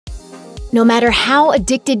No matter how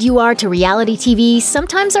addicted you are to reality TV,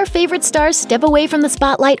 sometimes our favorite stars step away from the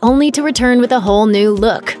spotlight only to return with a whole new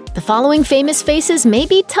look. The following famous faces may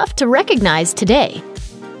be tough to recognize today.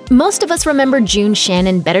 Most of us remember June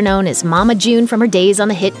Shannon, better known as Mama June from her days on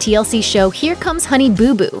the hit TLC show Here Comes Honey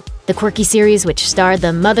Boo Boo. The quirky series, which starred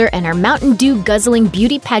the mother and her Mountain Dew-guzzling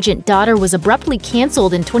beauty pageant daughter, was abruptly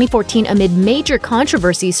canceled in 2014 amid major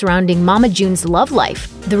controversy surrounding Mama June's love life.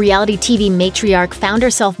 The reality TV matriarch found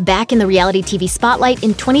herself back in the reality TV spotlight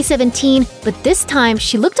in 2017, but this time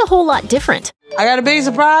she looked a whole lot different. I got a big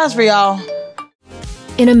surprise for y'all.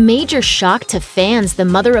 In a major shock to fans, the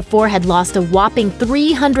mother of four had lost a whopping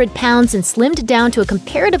 300 pounds and slimmed down to a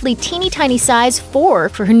comparatively teeny-tiny size 4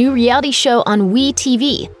 for her new reality show on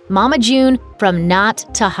WeTV, Mama June From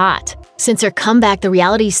Not to Hot. Since her comeback, the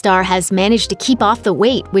reality star has managed to keep off the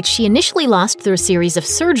weight, which she initially lost through a series of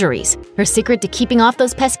surgeries. Her secret to keeping off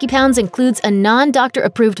those pesky pounds includes a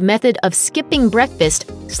non-doctor-approved method of skipping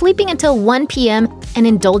breakfast, sleeping until 1 p.m., and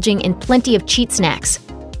indulging in plenty of cheat snacks.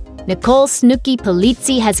 Nicole Snooki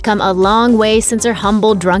Polizzi has come a long way since her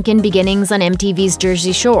humble, drunken beginnings on MTV's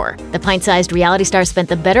Jersey Shore. The pint-sized reality star spent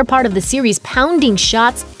the better part of the series pounding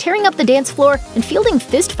shots, tearing up the dance floor, and fielding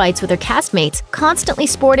fistfights with her castmates, constantly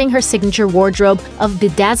sporting her signature wardrobe of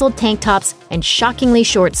bedazzled tank tops and shockingly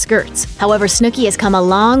short skirts. However, Snooki has come a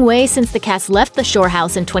long way since the cast left the Shore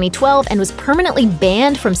House in 2012 and was permanently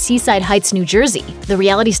banned from Seaside Heights, New Jersey. The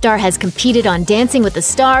reality star has competed on Dancing with the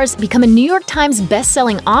Stars, become a New York Times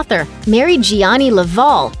best-selling author, married Gianni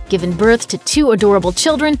Laval, given birth to 2 adorable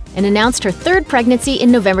children, and announced her 3rd pregnancy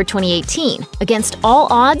in November 2018. Against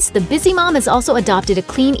all odds, the busy mom has also adopted a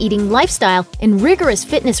clean eating lifestyle and rigorous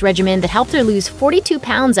fitness regimen that helped her lose 42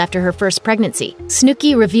 pounds after her first pregnancy.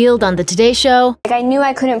 Snooki revealed on the Today Show, I knew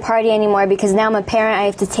I couldn't party anymore because now I'm a parent, I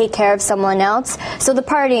have to take care of someone else, so the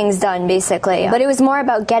partying's done basically. But it was more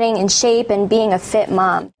about getting in shape and being a fit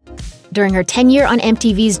mom. During her tenure on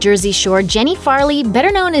MTV's Jersey Shore, Jenny Farley,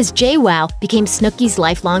 better known as Jwoww, became Snooki's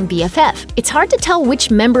lifelong BFF. It's hard to tell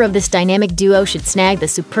which member of this dynamic duo should snag the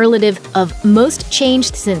superlative of most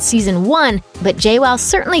changed since season 1, but Jwoww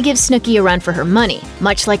certainly gives Snooki a run for her money.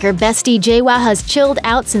 Much like her bestie, Jwoww has chilled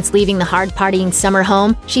out since leaving the hard-partying summer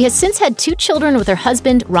home. She has since had 2 children with her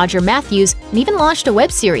husband, Roger Matthews, and even launched a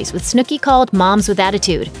web series with Snooki called Moms with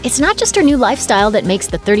Attitude. It's not just her new lifestyle that makes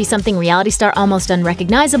the 30-something reality star almost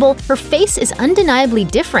unrecognizable. Her face is undeniably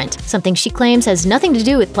different, something she claims has nothing to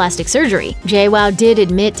do with plastic surgery. Jwoww did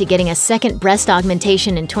admit to getting a second breast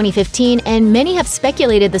augmentation in 2015, and many have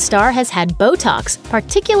speculated the star has had Botox,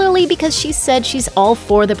 particularly because she said she's all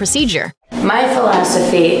for the procedure. My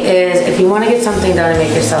philosophy is if you want to get something done to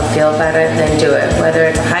make yourself feel better, then do it. Whether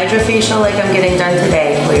it's a hydrofacial like I'm getting done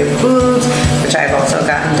today, or your boobs, which I've also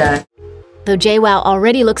gotten done. Though Jwoww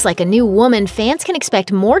already looks like a new woman, fans can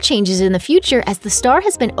expect more changes in the future as the star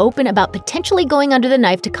has been open about potentially going under the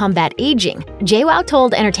knife to combat aging. Jwoww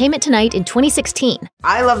told Entertainment Tonight in 2016,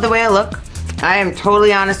 I love the way I look. I am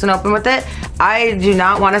totally honest and open with it. I do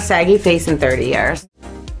not want a saggy face in 30 years.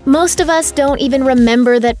 Most of us don't even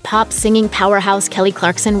remember that pop singing powerhouse Kelly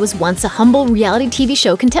Clarkson was once a humble reality TV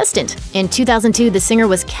show contestant. In 2002, the singer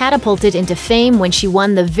was catapulted into fame when she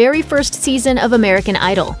won the very first season of American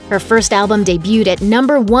Idol. Her first album debuted at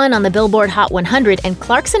 #1 on the Billboard Hot 100, and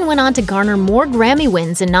Clarkson went on to garner more Grammy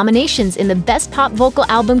wins and nominations in the Best Pop Vocal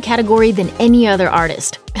Album category than any other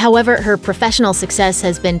artist. However, her professional success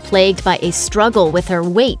has been plagued by a struggle with her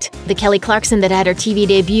weight. The Kelly Clarkson that had her TV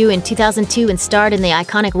debut in 2002 and starred in the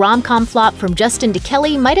iconic rom-com flop From Justin to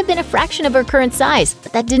Kelly might have been a fraction of her current size,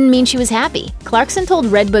 but that didn't mean she was happy. Clarkson told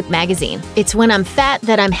Redbook magazine, "It's when I'm fat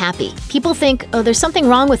that I'm happy. People think, oh, there's something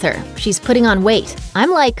wrong with her. She's putting on weight.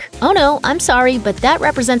 I'm like, oh no, I'm sorry, but that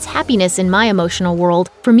represents happiness in my emotional world.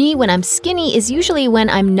 For me, when I'm skinny is usually when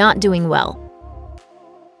I'm not doing well."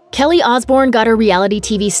 Kelly Osbourne got her reality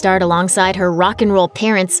TV start alongside her rock and roll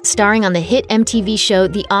parents, starring on the hit MTV show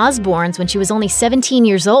The Osbournes when she was only 17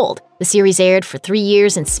 years old. The series aired for 3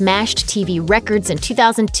 years and smashed TV records in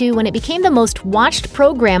 2002 when it became the most watched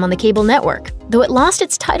program on the cable network. Though it lost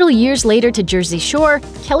its title years later to Jersey Shore,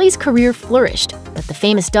 Kelly's career flourished, but the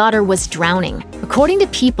famous daughter was drowning. According to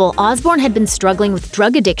People, Osbourne had been struggling with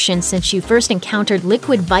drug addiction since she first encountered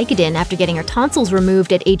liquid Vicodin after getting her tonsils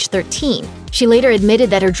removed at age 13. She later admitted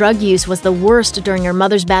that her drug use was the worst during her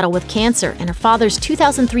mother's battle with cancer and her father's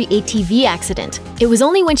 2003 ATV accident. It was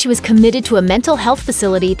only when she was committed to a mental health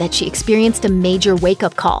facility that she experienced a major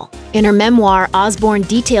wake-up call. In her memoir, Osbourne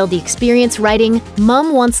detailed the experience, writing,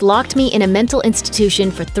 "Mom once locked me in a mental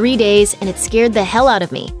institution for 3 days and it scared the hell out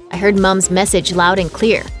of me. I heard Mom's message loud and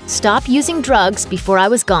clear. Stop using drugs before I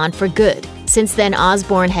was gone for good. Since then,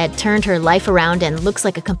 Osbourne had turned her life around and looks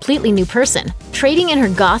like a completely new person, trading in her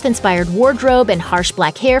goth-inspired wardrobe and harsh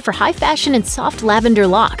black hair for high fashion and soft lavender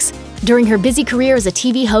locks. During her busy career as a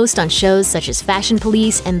TV host on shows such as Fashion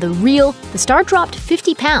Police and The Real, the star dropped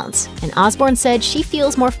 50 pounds, and Osbourne said she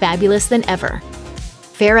feels more fabulous than ever.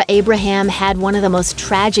 Farrah Abraham had one of the most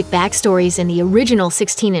tragic backstories in the original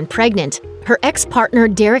 16 and Pregnant. Her ex-partner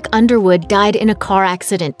Derek Underwood died in a car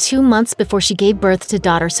accident 2 months before she gave birth to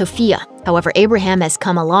daughter Sophia. However, Abraham has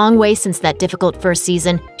come a long way since that difficult first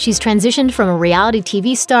season. She's transitioned from a reality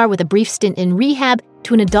TV star with a brief stint in rehab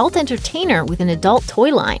to an adult entertainer with an adult toy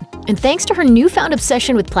line. And thanks to her newfound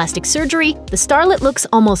obsession with plastic surgery, the starlet looks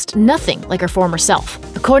almost nothing like her former self.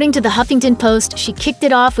 According to the Huffington Post, she kicked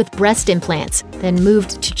it off with breast implants, then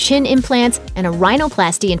moved to chin implants and a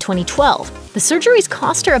rhinoplasty in 2012. The surgeries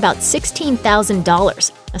cost her about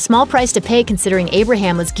 $16,000, a small price to pay considering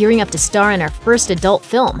Abraham was gearing up to star in her first adult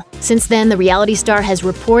film. Since then, the reality star has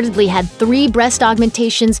reportedly had 3 breast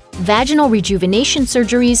augmentations, vaginal rejuvenation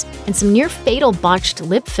surgeries, and some near-fatal botched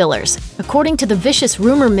lip fillers. According to the vicious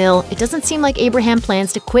rumor mill, it doesn't seem like Abraham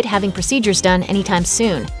plans to quit having procedures done anytime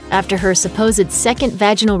soon. After her supposed second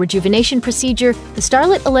vaginal rejuvenation procedure, the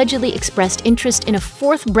starlet allegedly expressed interest in a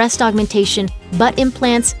 4th breast augmentation, butt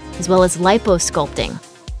implants, as well as liposculpting.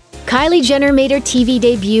 Kylie Jenner made her TV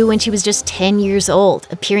debut when she was just 10 years old,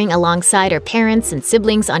 appearing alongside her parents and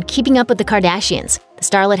siblings on Keeping Up with the Kardashians. The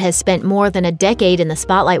starlet has spent more than a decade in the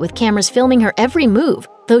spotlight with cameras filming her every move,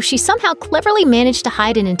 though she somehow cleverly managed to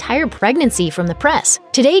hide an entire pregnancy from the press.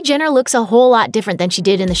 Today, Jenner looks a whole lot different than she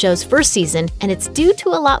did in the show's first season, and it's due to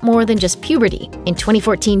a lot more than just puberty. In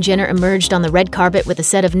 2014, Jenner emerged on the red carpet with a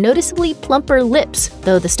set of noticeably plumper lips.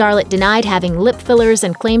 Though the starlet denied having lip fillers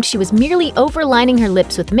and claimed she was merely overlining her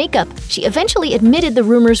lips with makeup, she eventually admitted the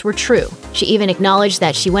rumors were true. She even acknowledged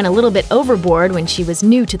that she went a little bit overboard when she was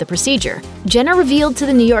new to the procedure. Jenner revealed to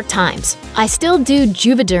the New York Times, "I still do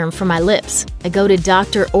Juvederm for my lips. I go to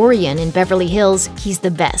Dr. Orion in Beverly Hills. He's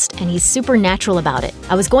the best, and he's super natural about it.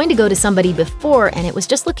 I was going to go to somebody before, and it was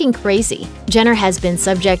just looking crazy." Jenner has been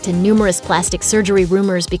subject to numerous plastic surgery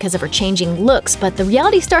rumors because of her changing looks, but the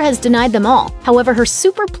reality star has denied them all. However, her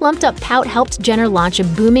super plumped-up pout helped Jenner launch a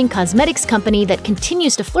booming cosmetics company that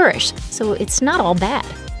continues to flourish, so it's not all bad.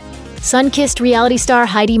 Sun-kissed reality star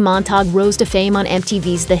Heidi Montag rose to fame on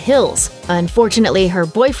MTV's The Hills. Unfortunately, her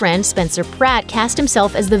boyfriend, Spencer Pratt, cast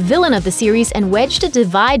himself as the villain of the series and wedged a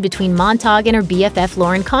divide between Montag and her BFF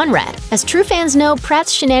Lauren Conrad. As true fans know,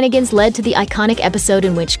 Pratt's shenanigans led to the iconic episode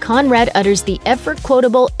in which Conrad utters the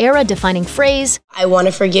ever-quotable, era-defining phrase, "I want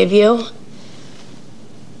to forgive you,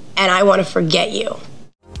 and I want to forget you."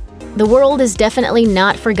 The world has definitely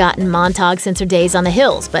not forgotten Montag since her days on The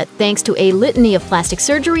Hills, but thanks to a litany of plastic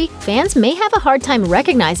surgery, fans may have a hard time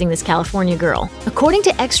recognizing this California girl. According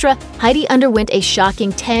to Extra, Heidi underwent a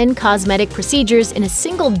shocking 10 cosmetic procedures in a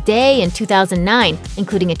single day in 2009,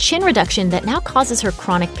 including a chin reduction that now causes her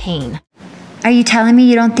chronic pain. Are you telling me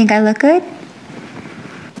you don't think I look good?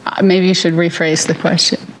 Maybe you should rephrase the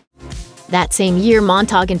question. That same year,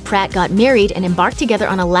 Montag and Pratt got married and embarked together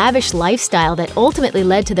on a lavish lifestyle that ultimately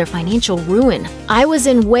led to their financial ruin. "I was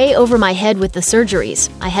in way over my head with the surgeries.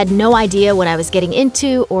 I had no idea what I was getting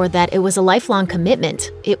into or that it was a lifelong commitment.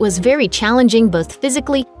 It was very challenging both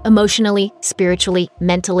physically, emotionally, spiritually,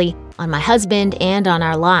 mentally, on my husband and on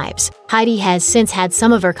our lives." Heidi has since had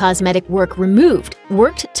some of her cosmetic work removed,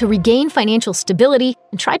 worked to regain financial stability,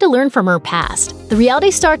 and tried to learn from her past. The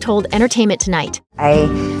reality star told Entertainment Tonight, "I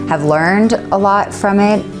have learned a lot from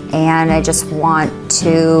it, and I just want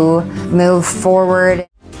to move forward."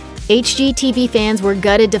 HGTV fans were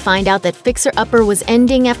gutted to find out that Fixer Upper was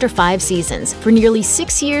ending after 5 seasons. For nearly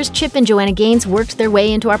 6 years, Chip and Joanna Gaines worked their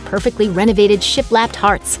way into our perfectly renovated, shiplapped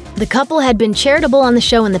hearts. The couple had been charitable on the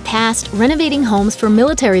show in the past, renovating homes for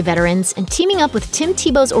military veterans and teaming up with Tim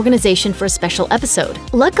Tebow's organization for a special episode.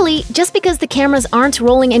 Luckily, just because the cameras aren't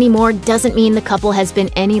rolling anymore doesn't mean the couple has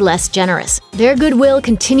been any less generous. Their goodwill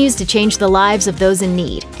continues to change the lives of those in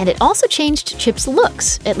need, and it also changed Chip's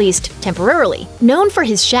looks, at least temporarily. Known for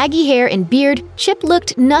his shaggy hair and beard, Chip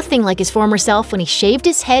looked nothing like his former self when he shaved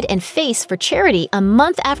his head and face for charity a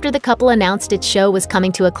month after the couple announced its show was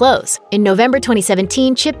coming to a close. In November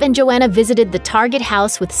 2017, Chip and Joanna visited the Target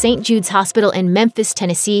House with St. Jude's Hospital in Memphis,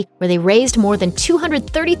 Tennessee, where they raised more than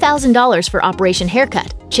 $230,000 for Operation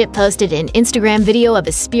Haircut. Chip posted an Instagram video of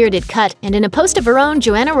his spirited cut, and in a post of her own,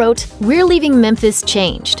 Joanna wrote, "We're leaving Memphis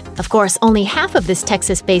changed." Of course, only half of this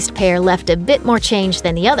Texas-based pair left a bit more change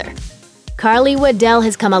than the other. Carly Waddell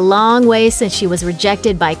has come a long way since she was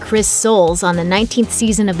rejected by Chris Soules on the 19th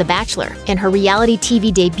season of The Bachelor. In her reality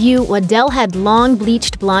TV debut, Waddell had long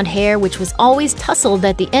bleached blonde hair which was always tousled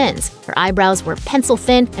at the ends. Her eyebrows were pencil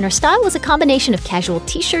thin, and her style was a combination of casual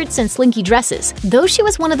t-shirts and slinky dresses. Though she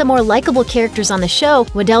was one of the more likable characters on the show,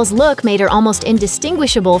 Waddell's look made her almost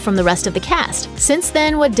indistinguishable from the rest of the cast. Since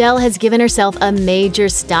then, Waddell has given herself a major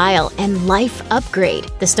style and life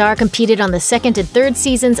upgrade. The star competed on the second and third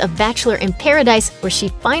seasons of Bachelor in Paradise, where she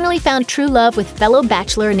finally found true love with fellow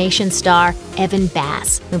Bachelor Nation star Evan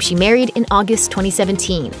Bass, whom she married in August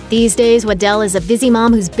 2017. These days, Waddell is a busy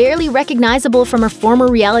mom who's barely recognizable from her former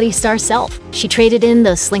reality star self. She traded in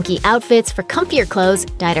those slinky outfits for comfier clothes,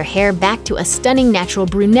 dyed her hair back to a stunning natural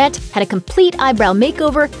brunette, had a complete eyebrow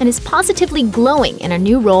makeover, and is positively glowing in her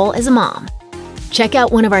new role as a mom. Check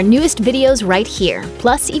out one of our newest videos right here.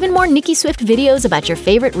 Plus, even more Nicki Swift videos about your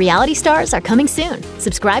favorite reality stars are coming soon.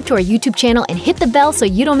 Subscribe to our YouTube channel and hit the bell so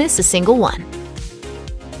you don't miss a single one.